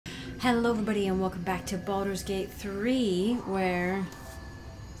Hello everybody and welcome back to Baldur's Gate 3, where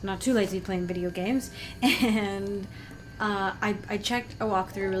it's not too late to be playing video games. And I checked a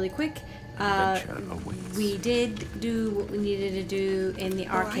walkthrough really quick. We did do what we needed to do in the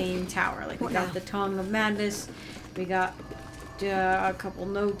Arcane Tower. Like, we got the Tongue of Madness, we got a couple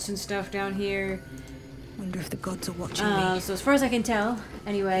notes and stuff down here. Wonder if the gods are watching me. So as far as I can tell,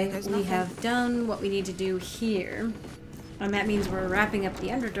 anyway, we have done what we need to do here. And that means we're wrapping up the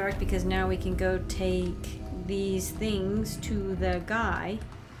Underdark because now we can go take these things to the guy.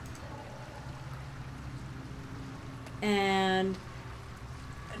 And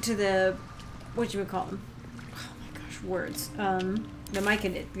to the, what you would call him? Oh my gosh, words. The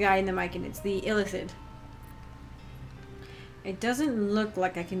Myconid, the guy in the Myconids, the Illithid. It doesn't look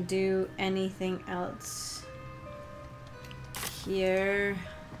like I can do anything else here.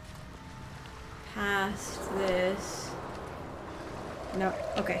 Past this. No,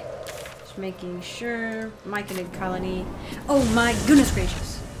 okay. Just making sure. Myconid colony. Oh my goodness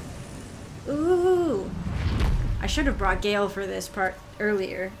gracious. Ooh. I should have brought Gale for this part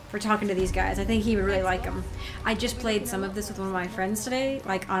earlier, for talking to these guys. I think he would really like them. I just played some of this with one of my friends today,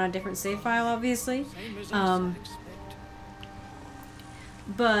 like on a different save file, obviously.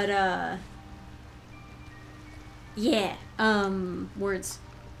 Yeah, words.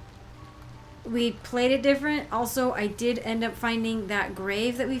 We played it different. Also, I did end up finding that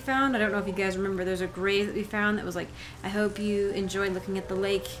grave that we found. I don't know if you guys remember, there's a grave that we found that was like, I hope you enjoyed looking at the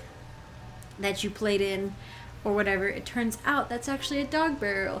lake that you played in, or whatever. It turns out that's actually a dog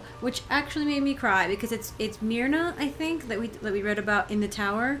burial, which actually made me cry because it's Myrna, I think, that we read about in the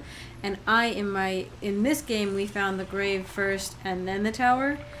tower. And in this game we found the grave first and then the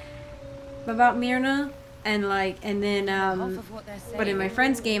tower about Myrna. And then but in my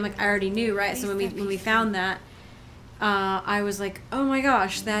friend's game, like, I already knew, right? So when we found that, I was like, oh my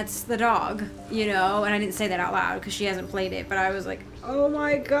gosh, that's the dog, you know? And I didn't say that out loud because she hasn't played it, but I was like, oh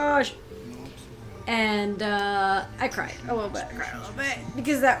my gosh. And I cried a little bit.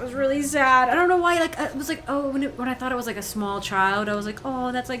 Because that was really sad. I don't know why. Like, it was like, oh, when I thought it was like a small child, I was like,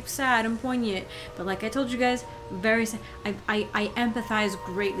 oh, that's like sad and poignant. But like I told you guys, very sad. I empathize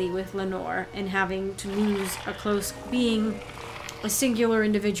greatly with Lenore and having to lose being a singular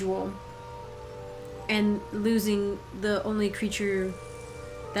individual, and losing the only creature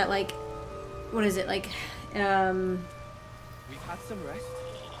that, like, what is it, like, We've had some rest.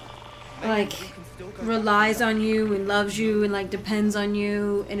 Like, relies on you and loves you and like depends on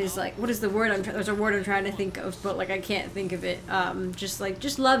you and is like, what is the word there's a word I'm trying to think of, but like I can't think of it.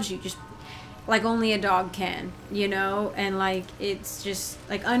 Just loves you, just like only a dog can, you know? And like, it's just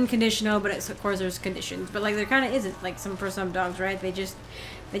like unconditional, but it's, of course there's conditions, but like there kind of isn't, like, for some dogs, right? They just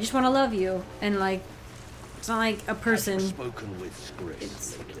want to love you, and like, it's not like a person.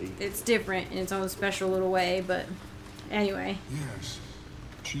 It's different in its own special little way. But anyway, yes.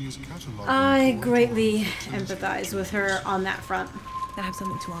 I greatly empathize with her on that front. I have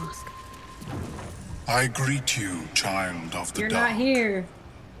something to ask. I greet you, child of the dark. You're not here.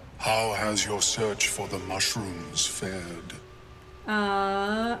 How has your search for the mushrooms fared?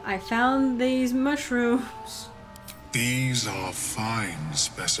 I found these mushrooms. These are fine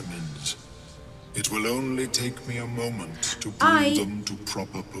specimens. It will only take me a moment to brew them to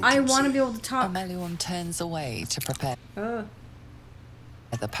proper potency. I want to be able to talk. Ameliorn turns away to prepare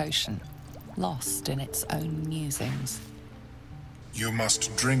the potion, lost in its own musings. You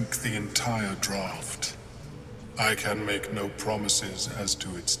must drink the entire draught. I can make no promises as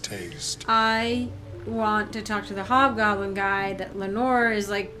to its taste. I want to talk to the hobgoblin guy that Lenore is,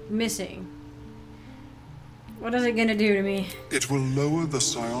 like, missing. What is it gonna do to me? It will lower the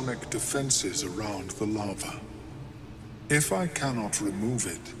psionic defenses around the lava. If I cannot remove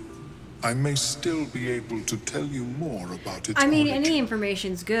it, I may still be able to tell you more about its origin. Any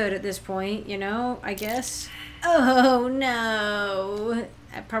information's good at this point, you know, I guess. Oh no!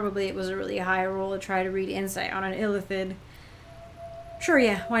 It was a really high roll to try to read insight on an Illithid. Sure,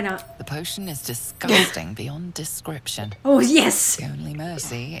 yeah, why not? The potion is disgusting beyond description. Oh, yes! The only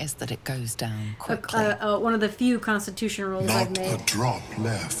mercy is that it goes down quickly. One of the few constitution rolls I've made. Not a drop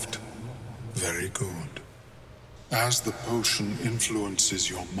left. Very good. As the potion influences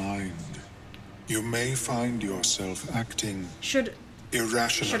your mind, you may find yourself acting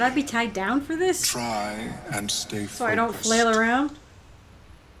irrationally. Should I be tied down for this? Try and stay focused. So I don't flail around?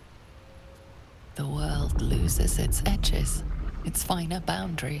 The world loses its edges, its finer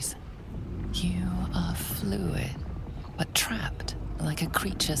boundaries. You are fluid, but trapped like a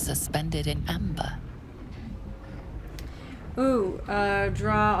creature suspended in amber. Ooh,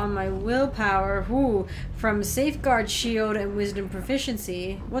 draw on my willpower. Ooh, from Safeguard Shield and Wisdom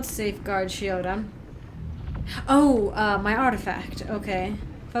Proficiency. What's Safeguard Shield on? Oh, my artifact. Okay.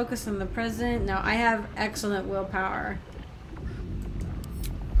 Focus on the present. Now, I have excellent willpower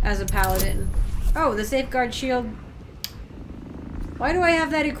as a paladin. Oh, the Safeguard Shield. Why do I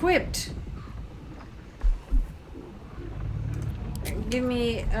have that equipped? Give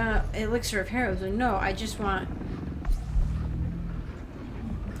me, Elixir of Heroism. No, I just want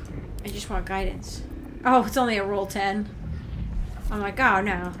guidance. Oh, it's only a roll 10. I'm like, oh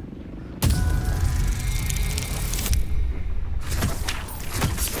no.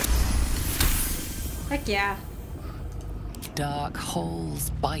 Heck yeah. Dark holes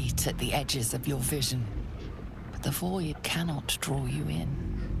bite at the edges of your vision, but the void cannot draw you in.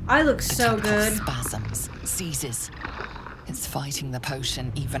 I look The so temple good. spasms, seizes. It's fighting the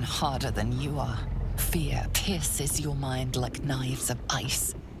potion even harder than you are. Fear pierces your mind like knives of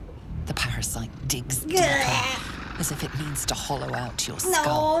ice. The parasite digs deeper, as if it needs to hollow out your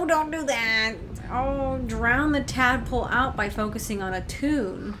skull. No, don't do that. Oh, drown the tadpole out by focusing on a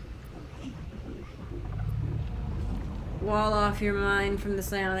tune. Wall off your mind from the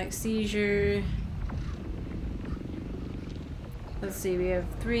psionic seizure. Let's see, we have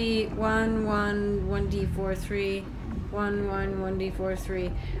 3, 1, 1, 1d4, 3, 1, 1, 1d4,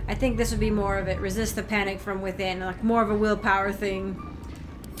 3. I think this would be more of it. Resist the panic from within, like more of a willpower thing.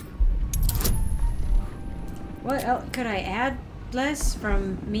 What else could I add? Less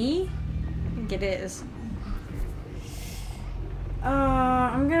from me? I think it is.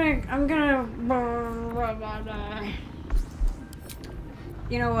 I'm gonna.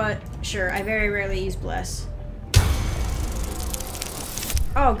 You know what? Sure, I very rarely use bless.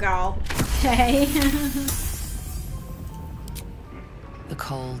 Oh, gall. Okay. The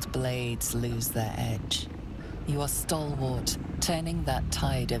cold blades lose their edge. You are stalwart, turning that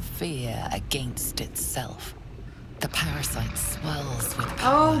tide of fear against itself. The parasite swells with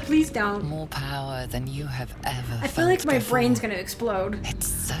power. Oh, please don't. More power than you have ever I feel like my before. brain's gonna explode. It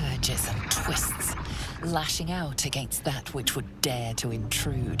surges and twists, lashing out against that which would dare to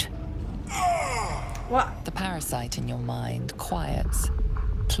intrude. What? The parasite in your mind quiets,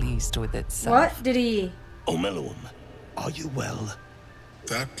 pleased with itself. What did he? Omelum, are you well?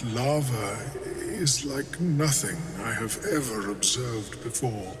 That lava is like nothing I have ever observed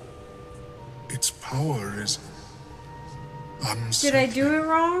before. Its power is Did I do unsettling. it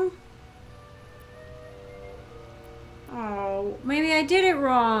wrong? Oh, maybe I did it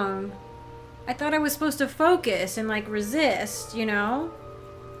wrong. I thought I was supposed to focus and like resist, you know?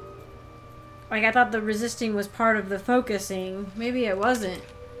 Like I thought the resisting was part of the focusing. Maybe it wasn't.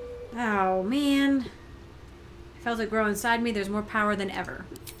 Oh, man. I felt it grow inside me. There's more power than ever.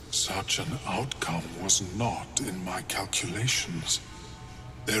 Such an outcome was not in my calculations.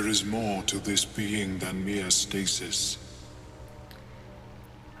 There is more to this being than mere stasis.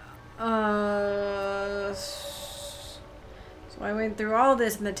 So I went through all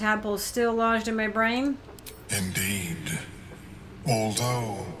this and the tadpole's still lodged in my brain? Indeed.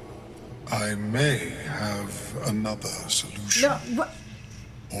 Although, I may have another solution. No, what?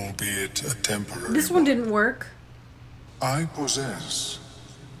 Albeit a temporary This one didn't work. I possess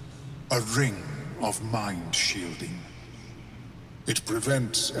a ring of mind shielding. It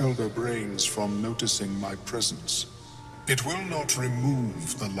prevents elder brains from noticing my presence. It will not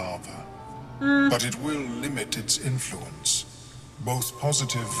remove the lava, but it will limit its influence, both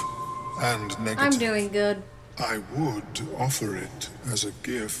positive and negative. I'm doing good. I would offer it as a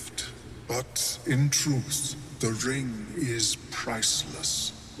gift, but in truth, the ring is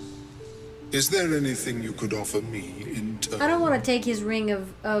priceless. Is there anything you could offer me in turn? I don't want to take his ring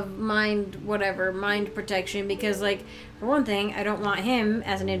of mind, whatever, mind protection, because, like, for one thing, I don't want him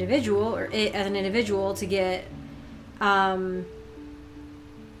as an individual, or it as an individual, to get, like,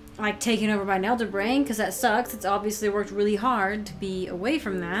 taken over by an elder brain, because that sucks. It's obviously worked really hard to be away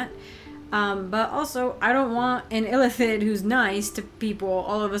from that. But also, I don't want an illithid who's nice to people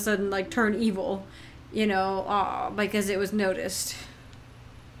all of a sudden, like, turn evil, you know, because it was noticed.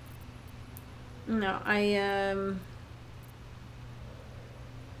 No,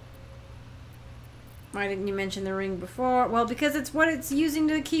 why didn't you mention the ring before? Well, because it's what it's using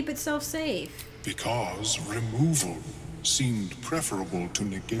to keep itself safe. Because removal seemed preferable to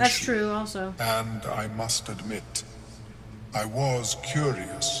negation. That's true, also. And I must admit, I was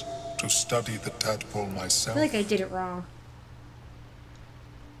curious to study the tadpole I myself. feel like I did it wrong.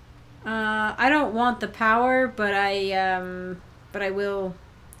 I don't want the power, but I will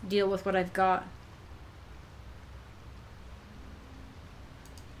deal with what I've got.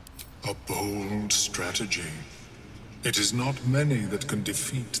 A bold strategy. It is not many that can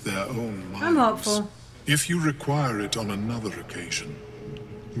defeat their own minds. I'm hopeful. If you require it on another occasion,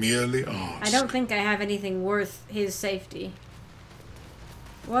 merely ask. I don't think I have anything worth his safety.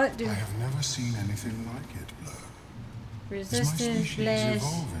 What do... I have never seen anything like it, Blur. Resistance, bless,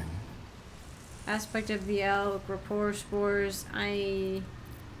 evolving? aspect of the elk, rapport spores. I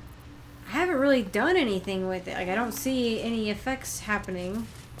haven't really done anything with it. Like, I don't see any effects happening.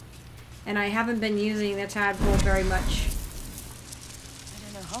 And I haven't been using the tadpole very much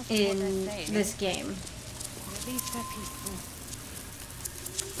in this game. I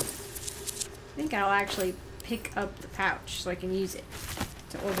think I'll actually pick up the pouch so I can use it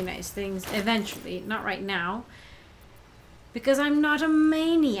to organize things eventually. Not right now. Because I'm not a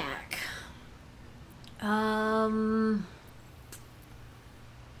maniac.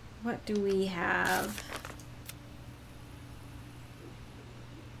 What do we have?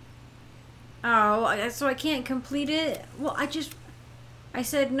 Oh, so I can't complete it? Well, I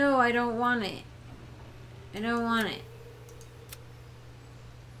said no, I don't want it. I don't want it.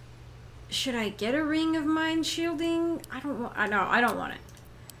 Should I get a ring of mind shielding? I don't want it.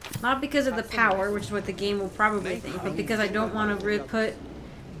 Not because of the power, which is what the game will probably think, but because I don't want to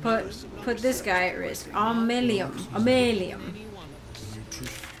put this guy at risk. Ammalium.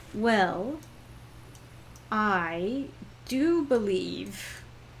 Well, I do believe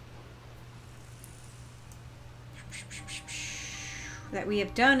that we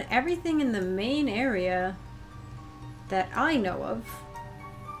have done everything in the main area that I know of,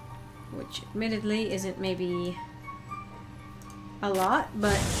 which admittedly isn't maybe a lot,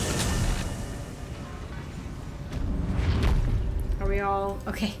 but are we all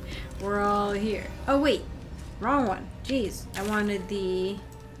okay? We're all here. Oh wait, wrong one. Jeez, I wanted the...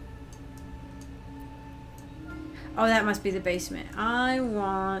 Oh, that must be the basement. I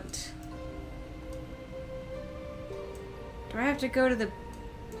want... Do I have to go to the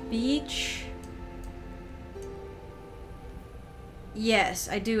beach? Yes,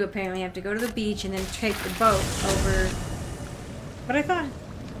 I do apparently have to go to the beach and then take the boat over. But I thought...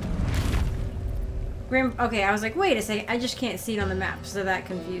 Okay, I was like, wait a second, I just can't see it on the map, so that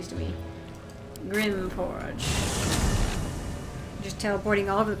confused me. Grim Porridge. Just teleporting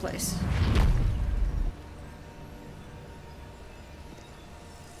all over the place.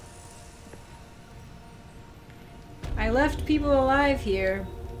 I left people alive here.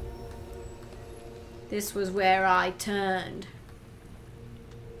 This was where I turned.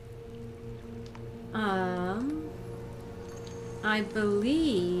 I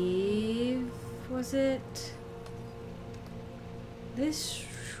believe... Was it this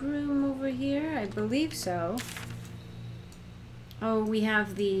room over here? I believe so. Oh, we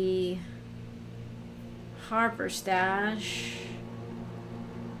have the Harper stash.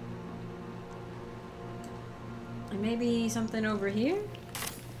 And maybe something over here?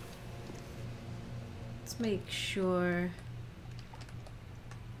 Let's make sure.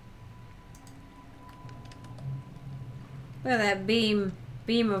 Look at that beam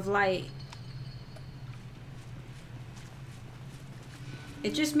of light.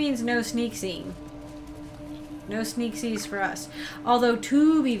 It just means no sneak seeing. No sneak sees for us. Although,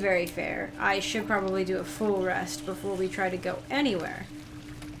 to be very fair, I should probably do a full rest before we try to go anywhere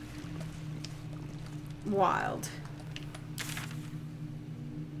wild.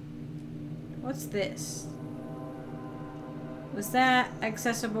 What's this? Was that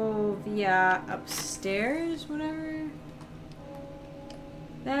accessible via upstairs? Whatever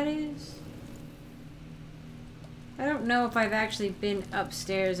that is? I don't know if I've actually been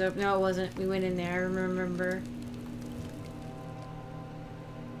upstairs. Oh, no, it wasn't. We went in there. I remember.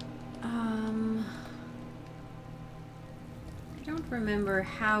 I don't remember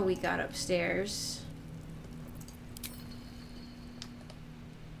how we got upstairs.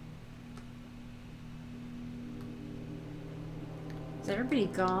 Is everybody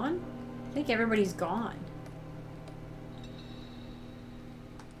gone? I think everybody's gone.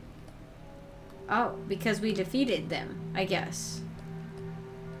 Oh, because we defeated them, I guess.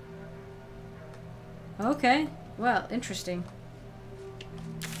 Okay, well, interesting.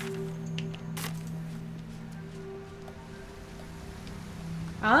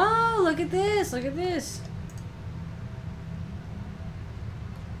 Oh, look at this, look at this.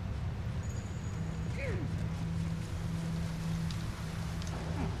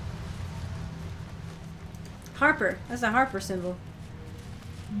 Harper, that's a Harper symbol.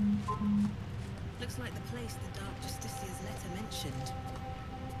 Looks like the place the Dark Justicia's letter mentioned.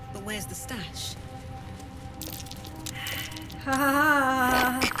 But where's the stash? Ha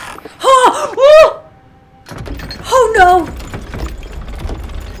ha ha! Oh! Oh no!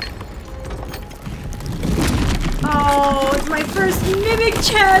 Oh my first mimic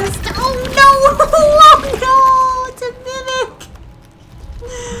chest! Oh no! Oh no! It's a mimic!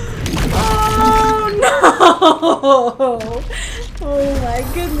 Oh no! Oh my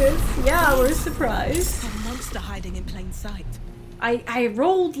goodness. Yeah, we're surprised. A monster hiding in plain sight. I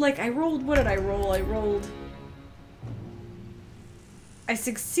rolled, what did I roll? I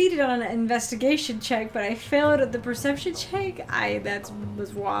succeeded on an investigation check, but I failed at the perception check. That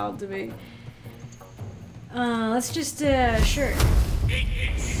was wild to me. Let's just, sure.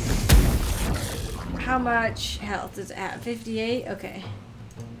 How much health does it have? 58? Okay.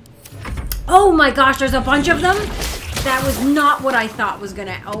 Oh my gosh, there's a bunch of them? That was not what I thought was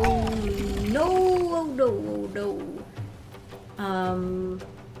gonna... Oh no, oh no, oh no.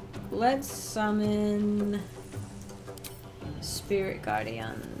 Let's summon... Spirit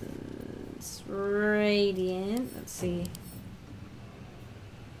Guardians. Radiant. Let's see.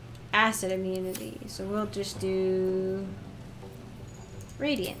 Acid immunity. So we'll just do...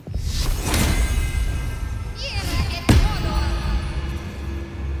 Radiant.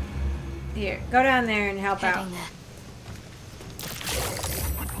 Here, go down there and help out.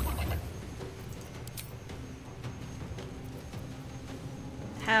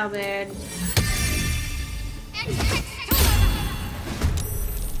 Halberd.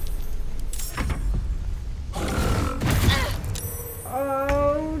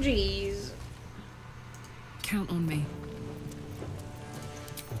 Oh, jeez. Count on me.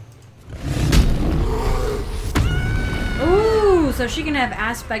 Ooh, so she can have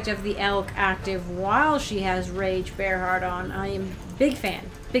aspect of the elk active while she has Rage Bearheart on. I am big fan.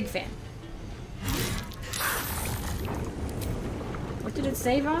 Big fan. What did it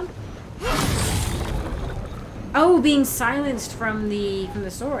save on? Oh, being silenced from the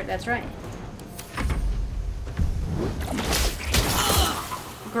sword. That's right.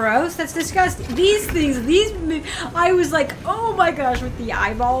 Gross. That's disgusting. These things, I was like, oh my gosh, with the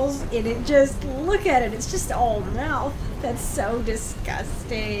eyeballs, and it just, look at it. It's just all mouth. That's so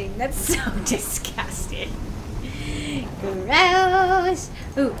disgusting. That's so disgusting. Gross.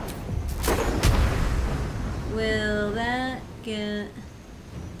 Ooh. Will that get...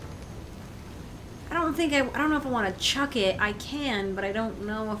 I don't know if I want to chuck it. I can, but I don't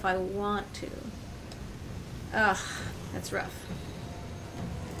know if I want to. Ugh, that's rough.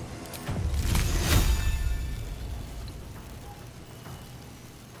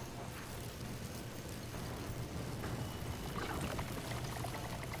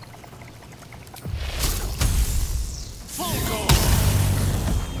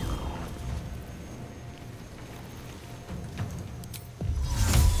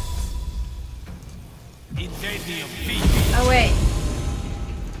 Oh wait.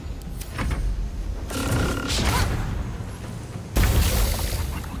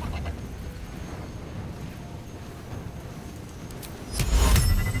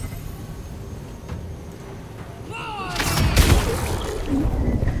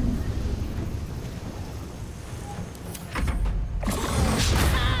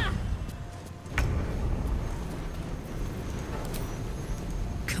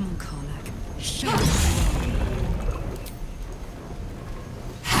 Come on, Karlach. Show us.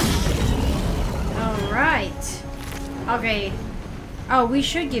 Alright. Okay. Oh, we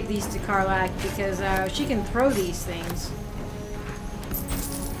should give these to Karlach because she can throw these things.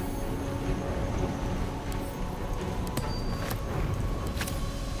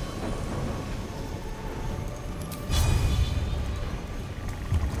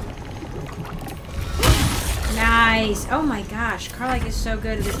 Nice. Oh my gosh. Karlach is so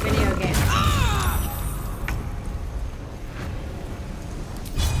good at this video game. Oh.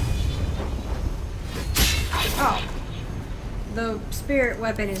 The spirit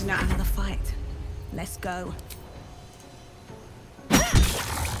weapon is not. Another fight. Let's go.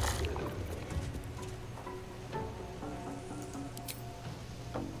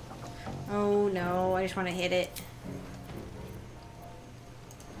 Oh no, I just want to hit it.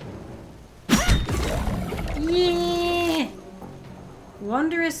 Yeah!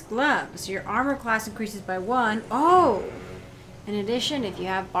 Wondrous gloves. Your armor class increases by 1. Oh! In addition, if you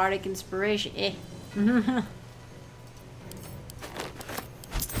have bardic inspiration.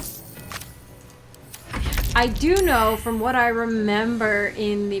 I do know from what I remember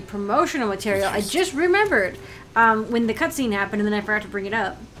in the promotional material, I just remembered when the cutscene happened and then I forgot to bring it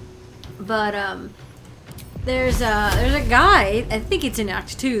up. But there's a guy, I think it's in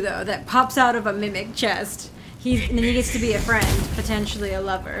Act 2 though, that pops out of a mimic chest. And then he gets to be a friend, potentially a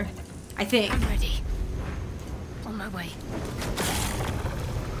lover. I think. I'm ready. On my way.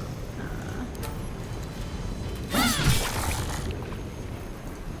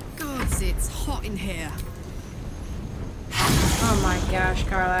 Gods, it's hot in here. gosh,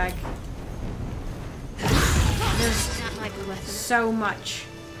 Karlak. There's That might be worth it. so much.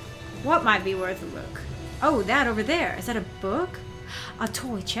 What might be worth a look? Oh, that over there. Is that a book? A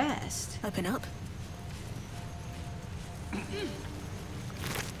toy chest. Open up.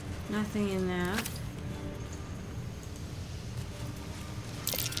 Nothing in that.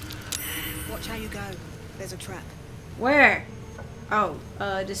 Watch how you go. There's a trap. Where? Oh,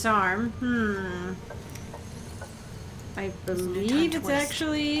 disarm. I believe it's twist.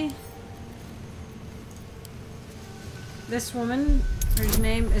 actually this woman, whose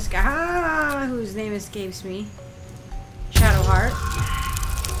name escapes me. Shadowheart.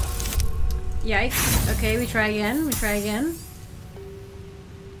 Yikes. Okay, we try again.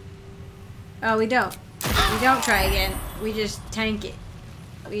 Oh, we don't. We don't try again. We just tank it.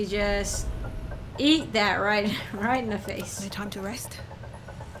 We just eat that right in the face. No time to rest.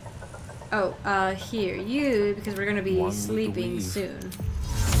 Oh, here, you, because we're gonna be One sleeping believe. soon.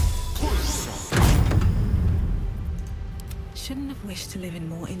 Shouldn't have wished to live in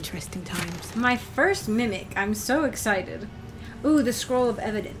more interesting times. My first mimic. I'm so excited. Ooh, the scroll of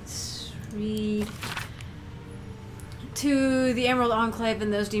evidence. Read. To the Emerald Enclave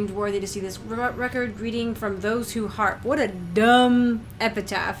and those deemed worthy to see this record, reading from those who harp. What a dumb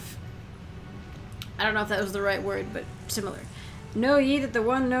epitaph. I don't know if that was the right word, but similar. Know ye that the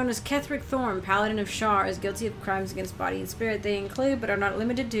one known as Ketheric Thorn, Paladin of Shar, is guilty of crimes against body and spirit. They include, but are not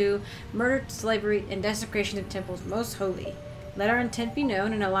limited to, murder, slavery, and desecration of temples most holy. Let our intent be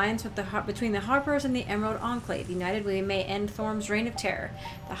known, an alliance with between the Harpers and the Emerald Enclave. United we may end Thorm's reign of terror.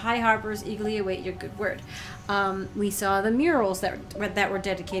 The High Harpers eagerly await your good word. We saw the murals that were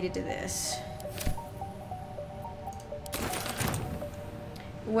dedicated to this.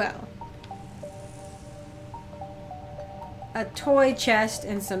 Well. A toy chest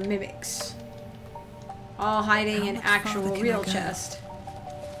and some mimics. All hiding How in much actual farther can real I go? chest.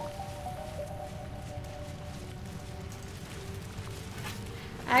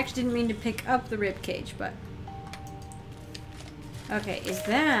 I actually didn't mean to pick up the ribcage, but... Okay, is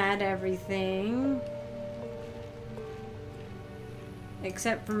that everything?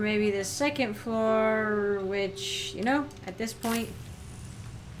 Except for maybe the second floor, which, you know, at this point,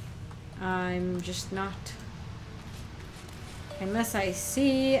 I'm just not... Unless I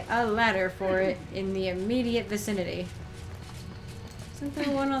see a ladder for it in the immediate vicinity. Isn't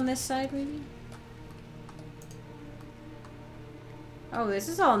there one on this side, maybe? Oh, this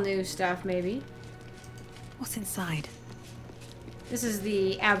is all new stuff, maybe. What's inside? This is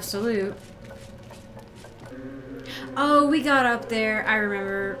the absolute. Oh, we got up there. I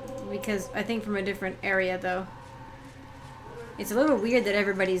remember. Because I think from a different area, though. It's a little weird that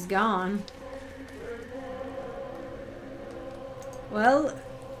everybody's gone. Well,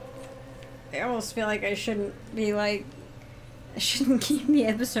 I almost feel like I shouldn't be like... I shouldn't keep the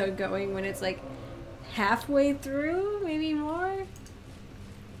episode going when it's like halfway through, maybe more.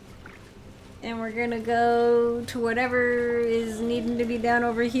 And we're gonna go to whatever is needing to be done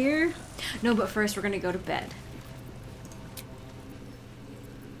over here. No, but first we're gonna go to bed.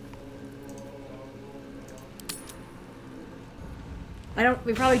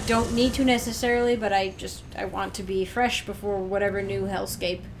 We probably don't need to necessarily, but I want to be fresh before whatever new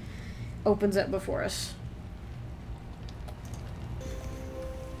hellscape opens up before us.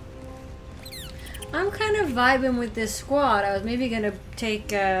 I'm kind of vibing with this squad. I was maybe gonna take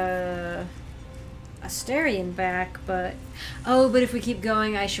Asterion back, but... Oh, but if we keep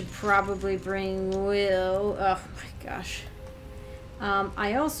going, I should probably bring Will. Oh my gosh.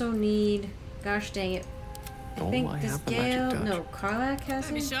 I also need... Gosh dang it. I think I this have the magic Gale... touch. No, Karlak has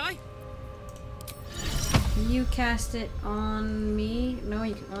Don't be it? shy. Can you cast it on me? No,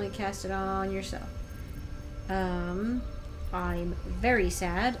 you can only cast it on yourself. I'm very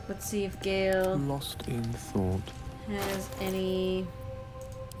sad. Let's see if Gale Lost in thought. has any...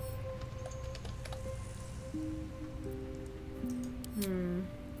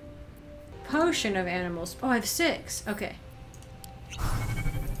 Potion of animals. Oh, I have 6. Okay.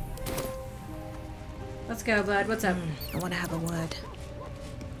 Let's go, bud. What's up? I want to have a word.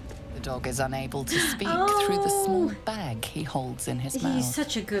 The dog is unable to speak through the small Oh. bag he holds in his He's mouth.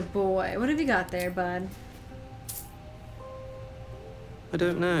 such a good boy. What have you got there, bud? I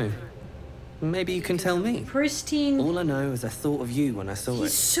don't know. Maybe you can tell me. Pristine. All I know is I thought of you when I saw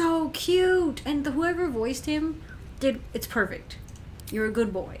He's it. so cute. And whoever voiced him it's perfect. You're a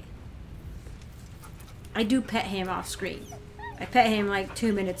good boy. I do pet him off screen. I pet him like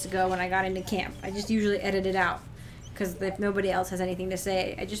 2 minutes ago when I got into camp. I just usually edit it out. Because if nobody else has anything to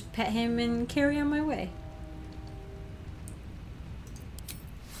say, I just pet him and carry on my way.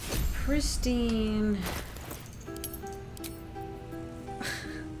 Pristine.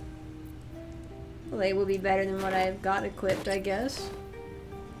 Well, they will be better than what I've got equipped, I guess.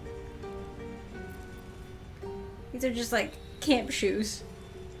 These are just like camp shoes.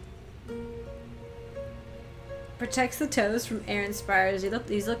 Protects the toes from air and spires.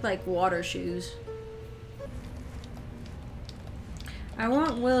 These look like water shoes. I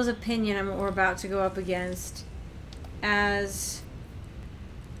want Will's opinion on what we're about to go up against as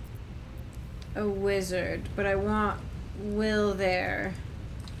a wizard, but I want Will there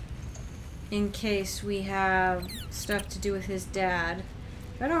in case we have stuff to do with his dad.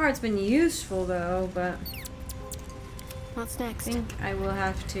 Shadowheart's been useful though, but What's next? I think I will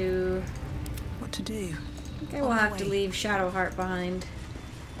have to. What to do? I think I will have to leave Shadowheart behind.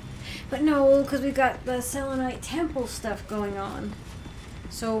 But no, because we've got the Selenite Temple stuff going on.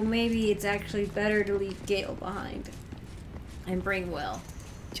 So maybe it's actually better to leave Gale behind and bring Will.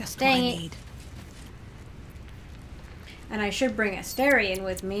 Just Dang what I it. need. And I should bring Asterion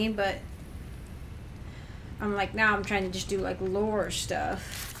with me, but I'm like, now I'm trying to just do like lore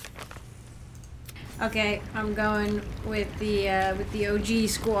stuff. Okay, I'm going with the OG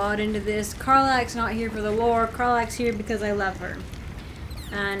squad into this. Karlach's not here for the lore. Karlach's here because I love her.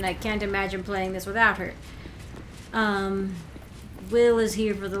 And I can't imagine playing this without her. Will is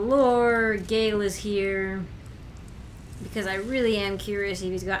here for the lore. Gale is here because I really am curious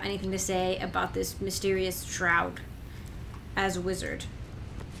if he's got anything to say about this mysterious shroud as a wizard.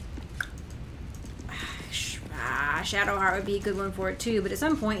 Shadowheart would be a good one for it too, but at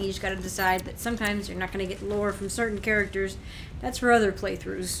some point you just gotta decide that sometimes you're not gonna get lore from certain characters. That's for other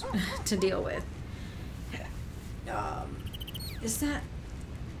playthroughs to deal with. Is that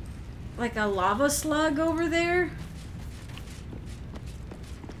like a lava slug over there?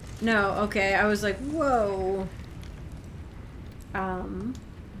 No, okay, I was like, whoa.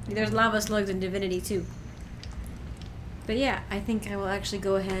 There's lava slugs in Divinity too. But yeah, I think I will actually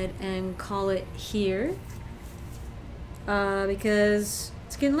go ahead and call it here. Because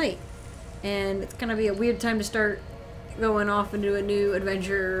it's getting late. And it's gonna be a weird time to start going off into a new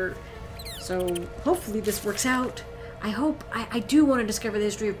adventure. So hopefully this works out. I do want to discover the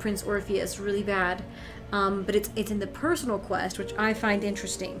history of Prince Orpheus really bad. But it's in the personal quest, which I find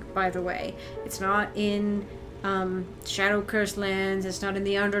interesting, by the way. It's not in Shadow Curse Lands, it's not in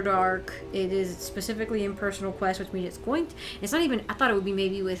the Underdark. It is specifically in personal quest, which means it's not even, I thought it would be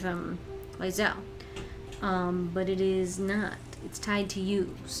maybe with Lysel. But it is not. It's tied to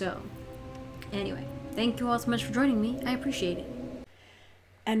you. So, anyway, thank you all so much for joining me. I appreciate it.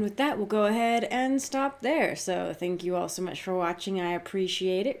 And with that, we'll go ahead and stop there. So thank you all so much for watching. I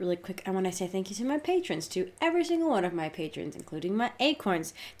appreciate it. Really quick, I want to say thank you to my patrons, to every single one of my patrons, including my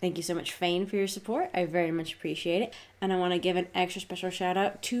acorns. Thank you so much, Fane, for your support. I very much appreciate it. And I want to give an extra special shout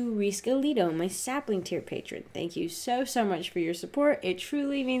out to Riscalito, my sapling tier patron. Thank you so much for your support. It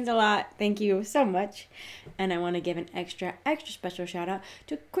truly means a lot. Thank you so much. And I want to give an extra special shout out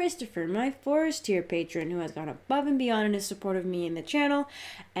to Christopher, my forest tier patron, who has gone above and beyond in his support of me and the channel.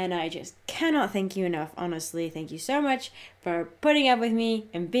 And I just cannot thank you enough, honestly. Thank you so much for putting up with me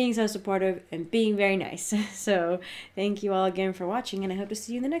and being so supportive and being very nice. So thank you all again for watching, and I hope to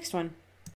see you in the next one.